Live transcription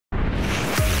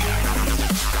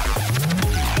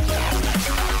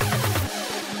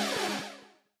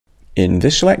In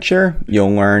this lecture,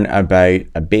 you'll learn about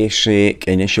a basic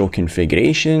initial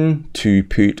configuration to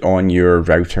put on your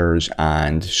routers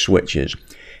and switches.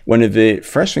 One of the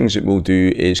first things that we'll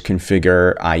do is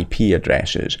configure IP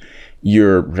addresses.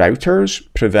 Your routers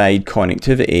provide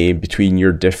connectivity between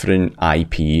your different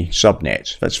IP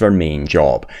subnets. That's their main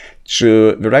job.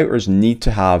 So the routers need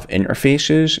to have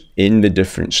interfaces in the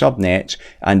different subnets,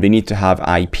 and they need to have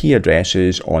IP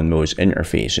addresses on those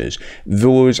interfaces.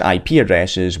 Those IP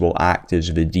addresses will act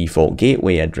as the default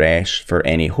gateway address for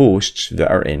any hosts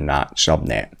that are in that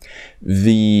subnet.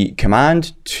 The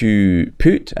command to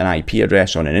put an IP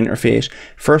address on an interface,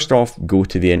 first off, go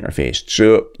to the interface.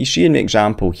 So you see in the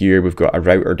example here, we've got a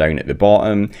router down at the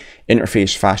bottom.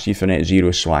 Interface fast Ethernet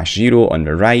 0/0 on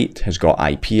the right has got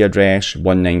IP address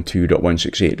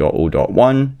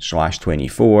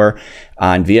 192.168.0.1/24,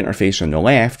 and the interface on the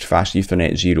left, fast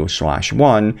Ethernet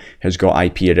 0/1, has got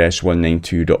IP address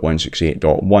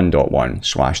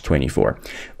 192.168.1.1/24.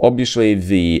 Obviously,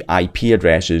 the IP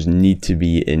addresses need to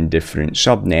be in different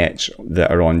subnets that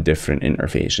are on different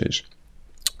interfaces.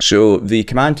 So the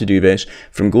command to do this,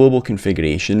 from global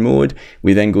configuration mode,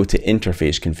 we then go to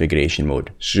interface configuration mode.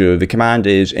 So the command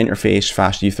is interface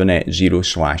fast Ethernet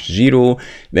 0/0,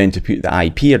 then to put the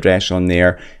IP address on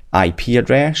there, IP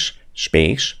address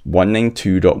space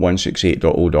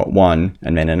 192.168.0.1,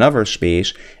 and then another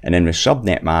space, and then the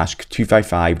subnet mask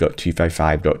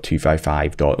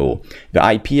 255.255.255.0. The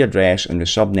IP address and the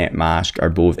subnet mask are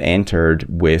both entered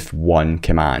with one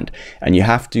command, and you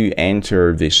have to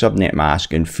enter the subnet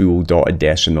mask in full dotted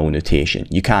decimal notation.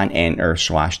 You can't enter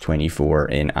 /24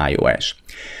 in iOS.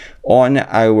 On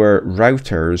our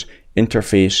routers,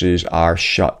 interfaces are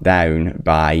shut down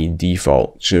by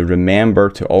default. So remember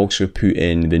to also put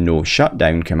in the no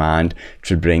shutdown command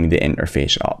to bring the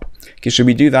interface up. Okay, so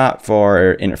we do that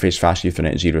for interface fast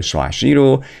Ethernet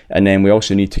 0/0, and then we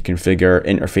also need to configure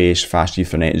interface fast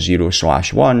Ethernet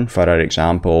 0/1 for our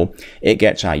example. It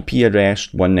gets IP address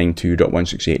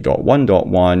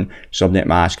 192.168.1.1, subnet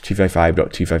mask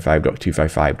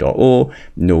 255.255.255.0,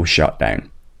 no shutdown.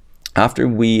 After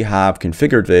we have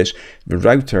configured this, the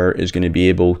router is going to be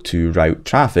able to route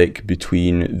traffic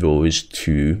between those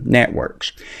two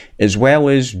networks. As well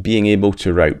as being able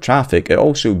to route traffic, it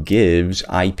also gives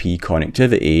IP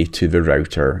connectivity to the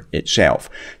router itself.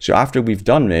 So after we've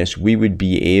done this, we would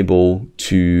be able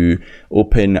to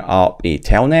open up a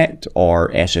telnet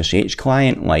or SSH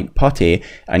client like PuTTY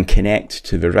and connect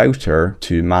to the router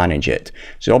to manage it.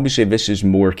 So obviously this is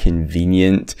more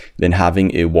convenient than having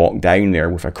to walk down there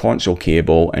with a console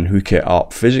cable and hook it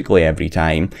up physically every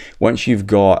time. Once you've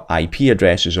got IP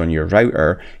addresses on your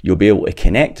router, you'll be able to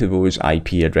connect to those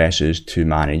IP addresses to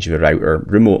manage the router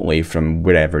remotely from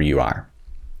wherever you are.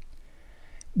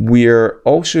 We're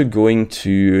also going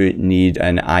to need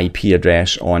an IP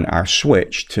address on our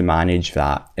switch to manage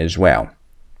that as well.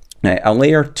 Now, a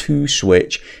layer 2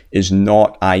 switch is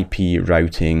not IP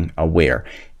routing aware.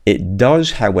 It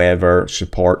does, however,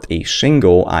 support a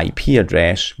single IP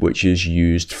address which is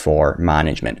used for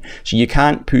management. So you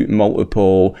can't put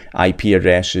multiple IP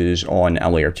addresses on a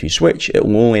layer 2 switch. It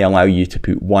will only allow you to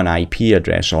put one IP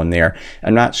address on there,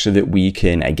 and that's so that we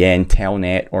can, again,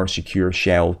 telnet or secure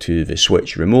shell to the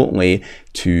switch remotely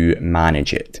to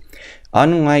manage it.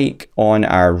 Unlike on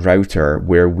our router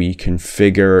where we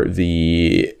configure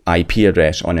the IP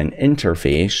address on an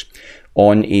interface,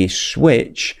 on a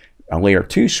switch, a layer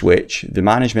 2 switch, the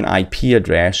management IP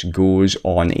address goes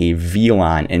on a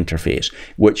VLAN interface,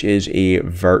 which is a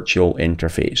virtual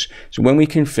interface. So when we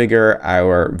configure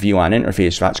our VLAN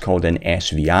interface, that's called an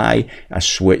SVI, a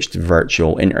switched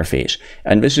virtual interface.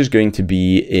 And this is going to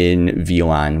be in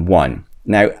VLAN 1.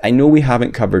 Now, I know we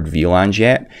haven't covered VLANs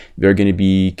yet. They're going to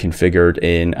be configured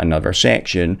in another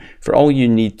section. For all you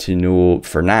need to know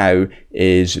for now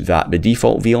is that the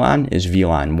default VLAN is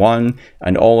VLAN 1,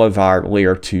 and all of our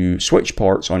layer 2 switch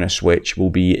ports on a switch will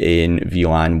be in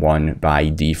VLAN 1 by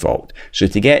default. So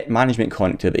to get management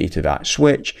connectivity to that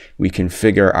switch, we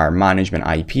configure our management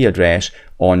IP address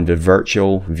on the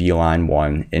virtual VLAN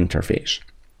 1 interface.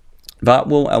 That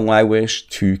will allow us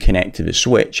to connect to the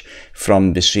switch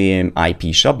from the same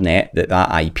IP subnet that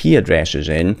IP address is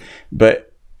in,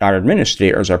 but our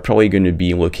administrators are probably going to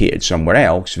be located somewhere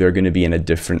else. They're going to be in a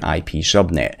different IP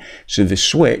subnet. So the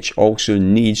switch also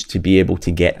needs to be able to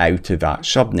get out of that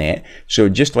subnet. So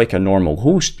just like a normal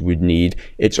host would need,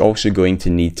 it's also going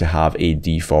to need to have a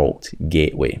default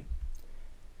gateway.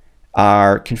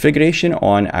 Our configuration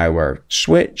on our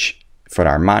switch for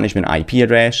our management IP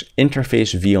address,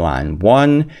 interface VLAN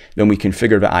 1, then we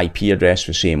configure the IP address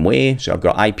the same way. So I've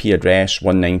got IP address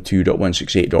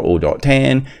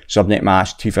 192.168.0.10, subnet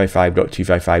mask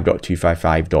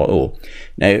 255.255.255.0.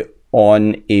 Now,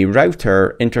 on a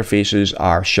router, interfaces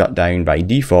are shut down by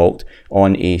default.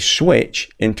 On a switch,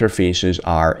 interfaces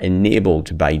are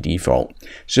enabled by default.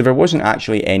 So there wasn't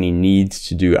actually any need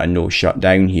to do a no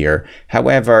shutdown here.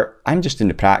 However, I'm just in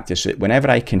the practice that whenever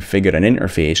I configure an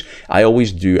interface, I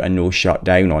always do a no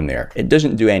shutdown on there. It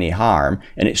doesn't do any harm,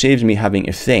 and it saves me having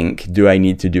to think, do I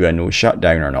need to do a no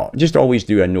shutdown or not? Just always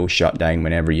do a no shutdown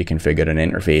whenever you configure an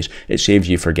interface. It saves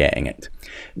you forgetting it.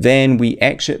 Then we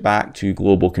exit back to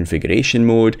global configuration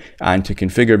mode, and to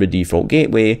configure the default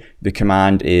gateway, the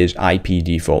command is IP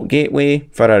default gateway,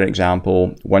 for our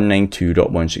example,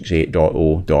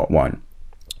 192.168.0.1.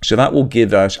 So that will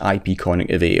give us IP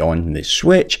connectivity on the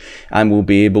switch, and we'll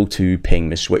be able to ping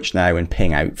the switch now and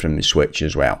ping out from the switch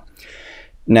as well.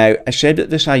 Now, I said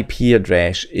that this IP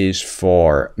address is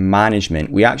for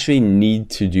management. We actually need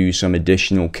to do some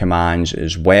additional commands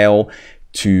as well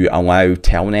to allow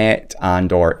telnet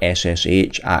and or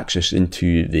SSH access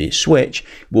into the switch.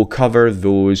 We'll cover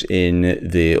those in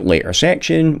the later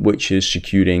section, which is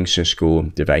securing Cisco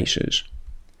devices.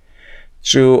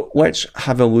 So let's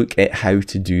have a look at how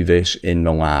to do this in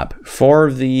the lab.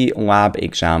 For the lab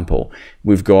example,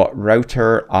 we've got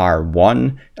router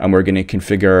R1, and we're going to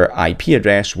configure IP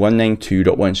address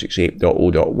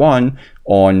 192.168.0.1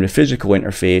 on the physical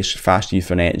interface fast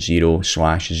Ethernet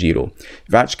 0/0.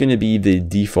 That's going to be the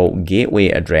default gateway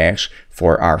address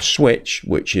for our switch,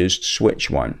 which is switch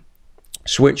 1.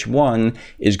 Switch 1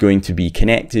 is going to be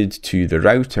connected to the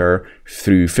router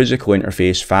through physical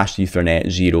interface fast Ethernet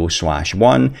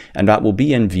 0/1, and that will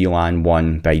be in VLAN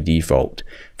 1 by default.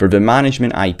 For the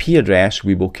management IP address,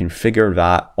 we will configure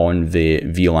that on the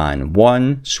VLAN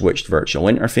 1 switched virtual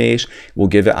interface. We'll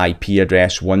give it IP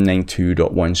address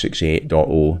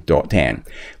 192.168.0.10.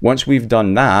 Once we've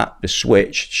done that, the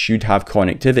switch should have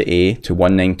connectivity to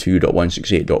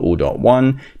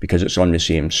 192.168.0.1 because it's on the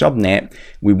same subnet.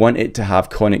 We want it to have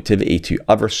connectivity to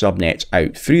other subnets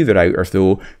out through the router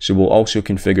though, so we'll also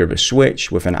configure the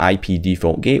switch with an IP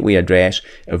default gateway address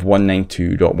of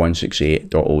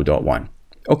 192.168.0.1.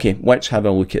 Okay, let's have a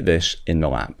look at this in the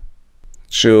lab.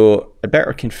 So I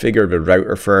better configure the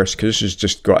router first because this has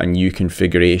just got a new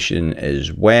configuration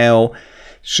as well.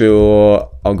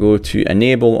 So I'll go to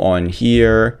enable on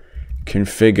here,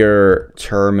 configure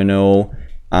terminal,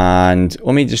 and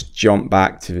let me just jump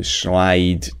back to the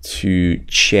slide to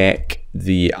check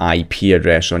the IP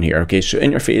address on here. Okay, so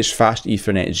interface fast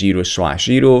Ethernet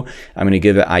 0/0. I'm going to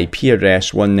give it IP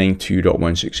address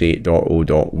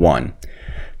 192.168.0.1.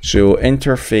 So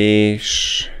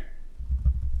interface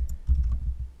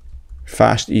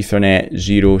fast Ethernet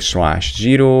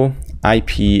 0/0,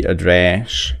 IP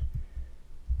address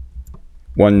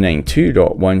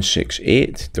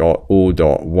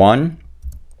 192.168.0.1,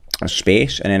 a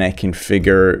space, and then I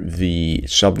configure the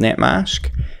subnet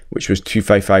mask, which was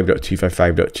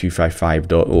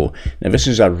 255.255.255.0. Now this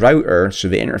is a router, so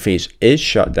the interface is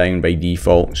shut down by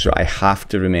default, so I have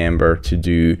to remember to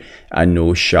do a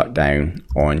no shutdown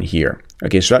on here.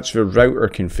 Okay, so that's the router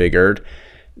configured.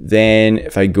 Then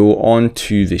if I go on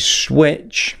to the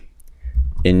switch,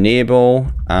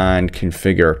 enable and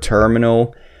configure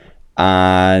terminal,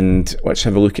 and let's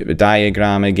have a look at the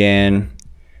diagram again.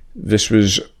 This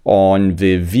was on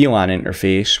the VLAN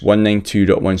interface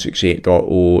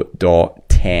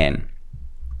 192.168.0.10.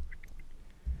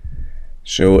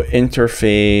 So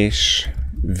interface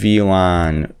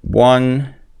VLAN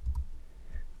 1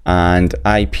 and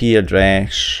IP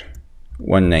address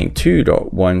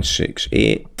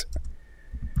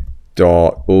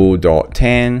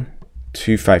 192.168.0.10,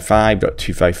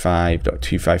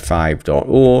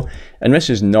 255.255.255.0, and this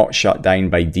is not shut down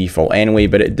by default anyway,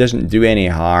 but it doesn't do any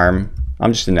harm.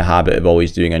 I'm just in the habit of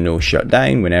always doing a no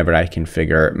shutdown whenever I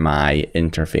configure my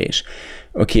interface.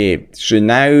 Okay, so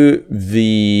now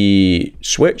the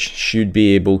switch should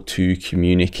be able to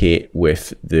communicate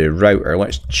with the router.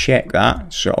 Let's check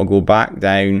that. So I'll go back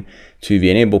down to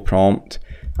the enable prompt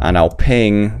and I'll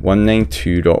ping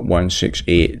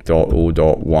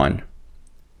 192.168.0.1.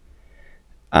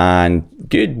 And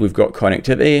good, we've got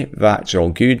connectivity, that's all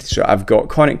good. So I've got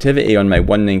connectivity on my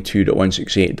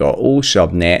 192.168.0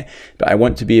 subnet, but I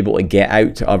want to be able to get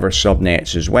out to other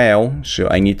subnets as well. So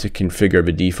I need to configure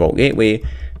the default gateway.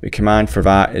 The command for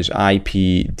that is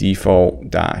IP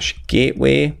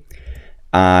default-gateway,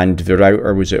 and the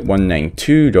router was at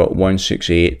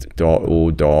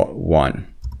 192.168.0.1.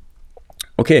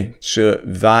 Okay, so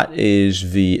that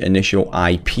is the initial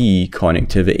IP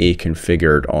connectivity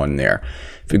configured on there.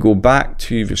 If we go back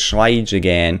to the slides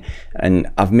again,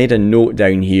 and I've made a note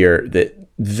down here that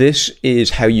this is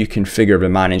how you configure the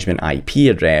management IP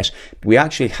address. We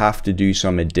actually have to do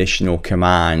some additional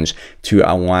commands to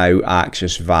allow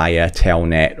access via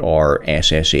Telnet or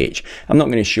SSH. I'm not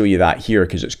going to show you that here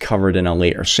because it's covered in a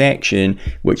later section,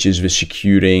 which is the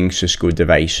securing Cisco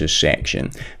devices section.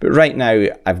 But right now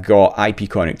I've got IP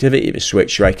connectivity to the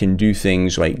switch, so I can do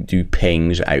things like do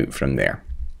pings out from there.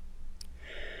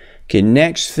 Okay,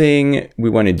 next thing we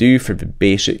want to do for the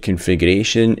basic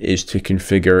configuration is to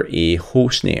configure a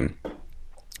host name.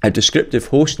 A descriptive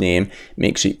host name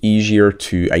makes it easier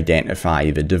to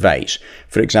identify the device.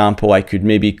 For example, I could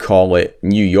maybe call it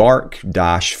New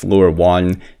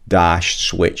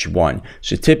York-floor1-switch1.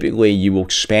 So typically you will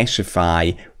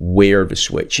specify where the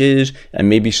switch is and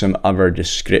maybe some other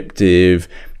description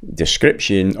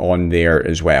on there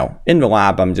as well. In the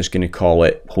lab, I'm just going to call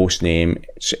it hostname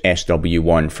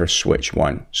SW1 for switch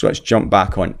 1. So let's jump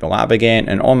back onto the lab again,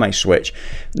 and on my switch,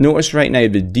 notice right now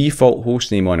the default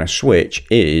hostname on a switch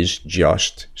is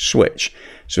just switch.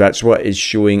 So that's what is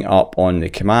showing up on the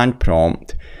command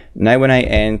prompt. Now when I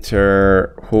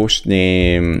enter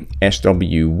hostname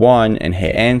SW1 and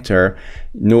hit enter,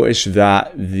 notice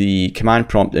that the command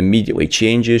prompt immediately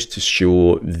changes to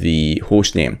show the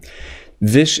hostname.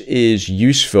 This is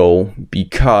useful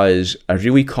because a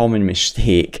really common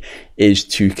mistake is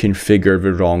to configure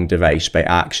the wrong device by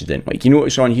accident. Like you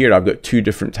notice on here, I've got two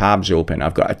different tabs open.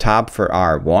 I've got a tab for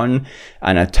R1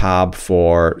 and a tab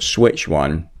for switch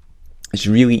 1. It's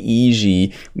really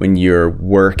easy when you're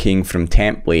working from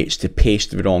templates to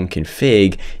paste the wrong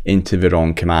config into the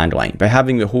wrong command line. By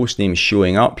having the hostname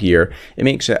showing up here, it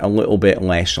makes it a little bit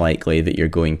less likely that you're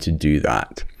going to do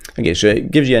that. Okay, so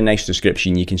it gives you a nice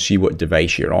description. You can see what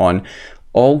device you're on.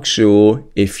 Also,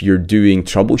 if you're doing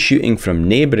troubleshooting from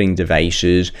neighboring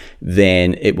devices,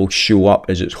 then it will show up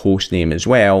as its hostname as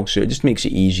well. So it just makes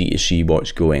it easy to see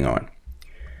what's going on.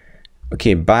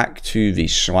 Okay, back to the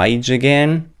slides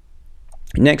again.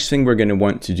 Next thing we're going to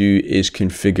want to do is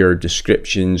configure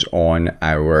descriptions on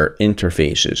our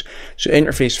interfaces. So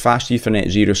interface fast Ethernet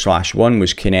 0/1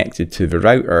 was connected to the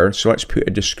router, so let's put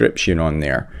a description on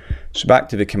there. So back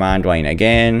to the command line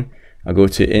again, I'll go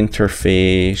to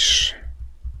interface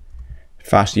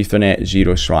fast Ethernet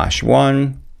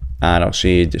 0/1 and I'll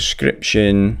say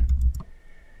description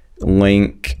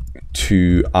link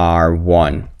to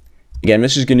R1. Again,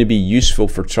 this is going to be useful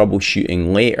for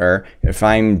troubleshooting later. If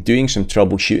I'm doing some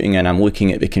troubleshooting and I'm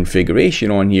looking at the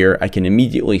configuration on here, I can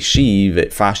immediately see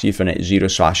that fast Ethernet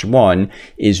 0/1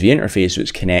 is the interface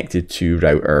that's connected to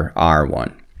router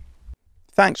R1.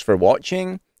 Thanks for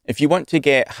watching. If you want to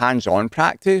get hands-on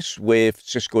practice with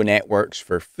Cisco networks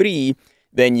for free,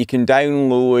 then you can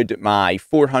download my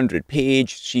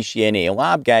 400-page CCNA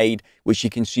Lab Guide, which you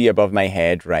can see above my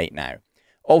head right now.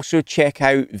 Also, check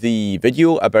out the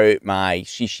video about my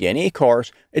CCNA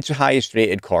course. It's the highest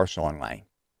rated course online.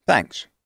 Thanks.